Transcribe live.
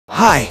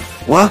Hi,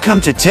 welcome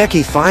to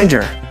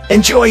Techiefinder.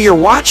 Enjoy your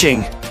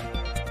watching.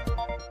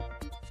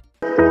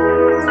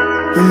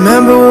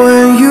 Remember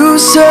when you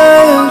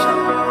said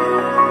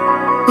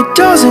it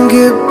doesn't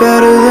get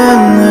better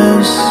than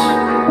this?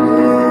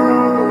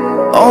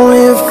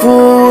 Only a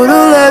fool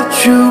would've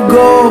let you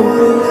go.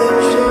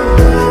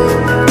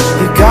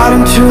 You got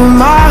into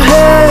my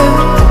head.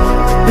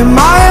 Am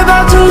I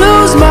about to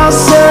lose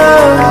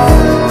myself?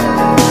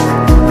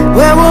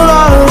 When will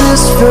all of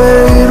this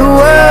fade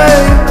away?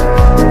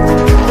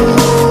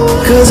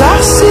 Cause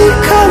I see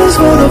colors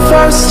for the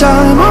first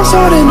time. I'm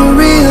starting to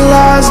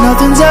realize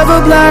nothing's ever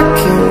black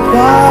and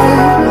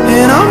white.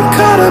 And I'm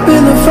caught up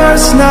in the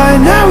first night.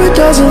 Now it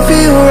doesn't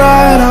feel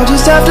right. I'll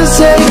just have to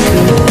say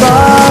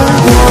goodbye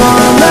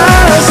one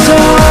last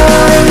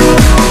time.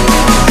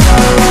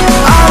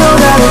 I know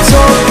that it's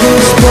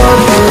hopeless, but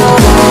it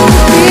won't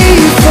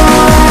be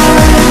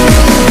fine.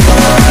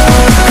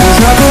 Cause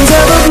nothing's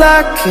ever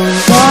black and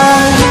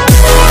white.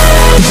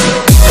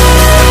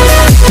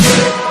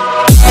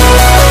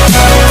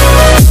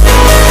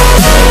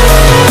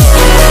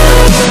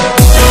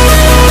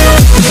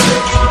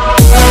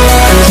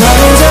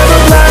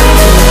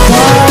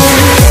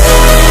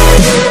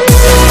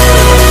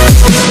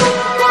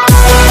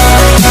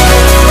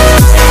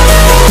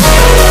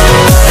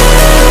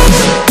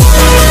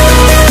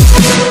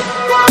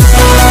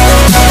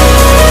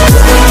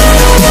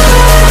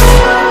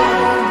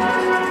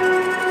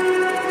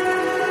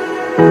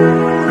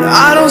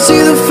 I don't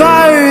see the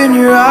fire in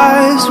your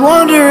eyes,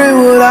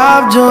 wondering what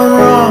I've done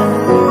wrong.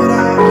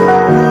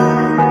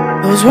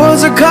 Those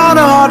words are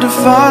kinda hard to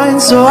find,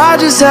 so I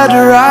just had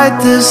to write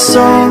this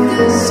song.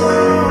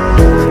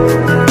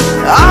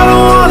 I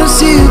don't wanna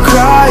see you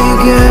cry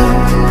again,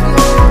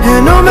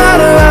 and no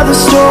matter how the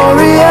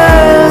story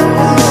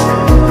ends.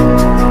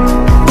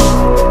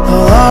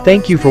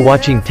 Thank you for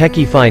watching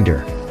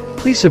Techiefinder.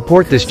 Please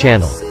support this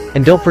channel,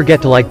 and don't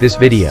forget to like this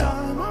video.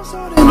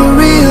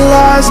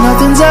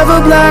 Nothing's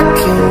ever black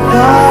and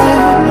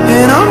white.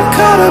 And I'm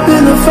caught up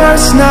in the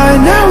first night.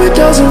 Now it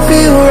doesn't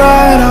feel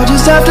right. I'll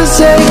just have to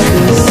say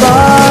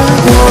goodbye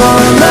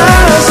one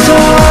last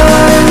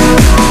time.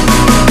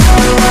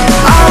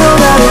 I know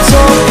that it's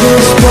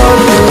hopeless, but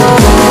it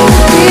won't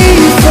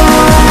be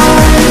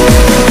fine.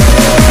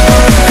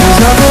 Cause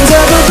nothing's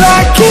ever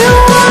black and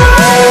white.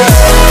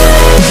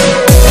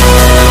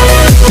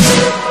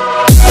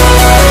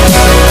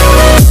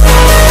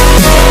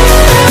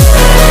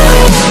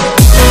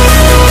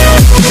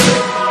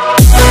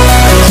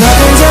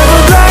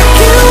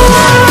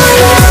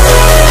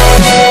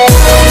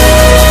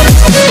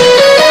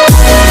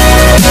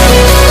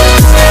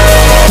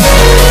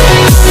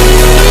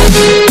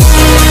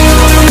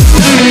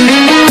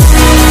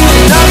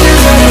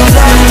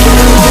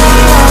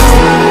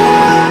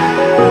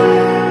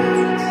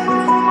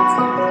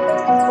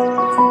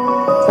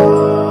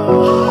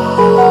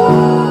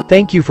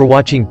 Thank you for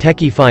watching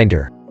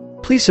Techiefinder.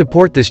 Please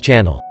support this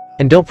channel,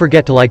 and don't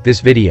forget to like this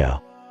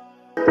video.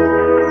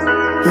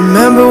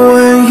 Remember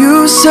when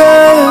you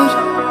said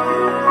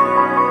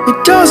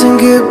it doesn't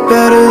get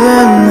better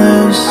than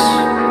this?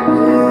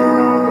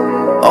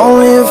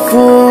 Only a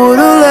fool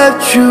would've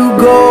let you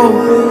go.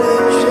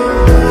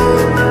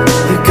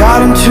 You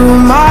got into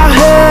my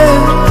head.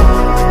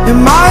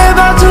 Am I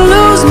about to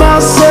lose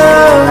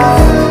myself?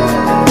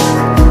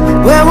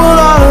 When will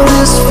all of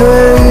this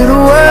fade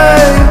away?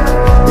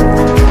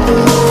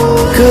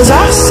 Cause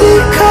I see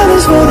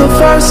colors for the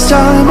first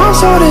time. I'm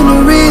starting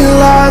to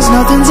realize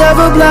nothing's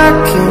ever black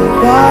and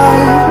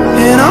white.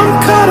 And I'm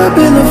caught up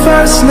in the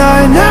first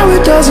night. Now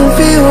it doesn't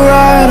feel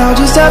right. I'll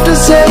just have to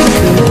say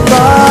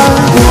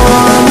goodbye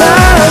one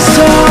last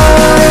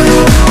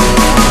time.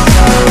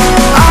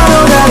 I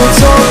know that it's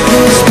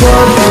hopeless,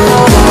 but it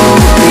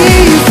won't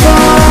be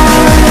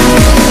fine.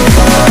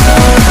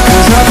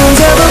 Cause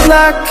nothing's ever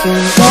black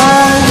and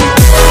white.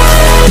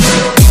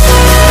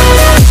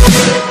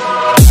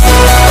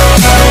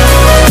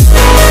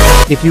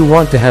 If you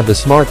want to have the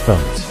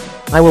smartphones,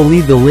 I will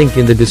leave the link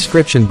in the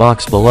description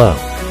box below.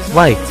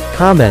 Like,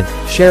 comment,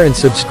 share and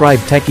subscribe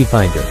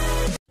Techiefinder.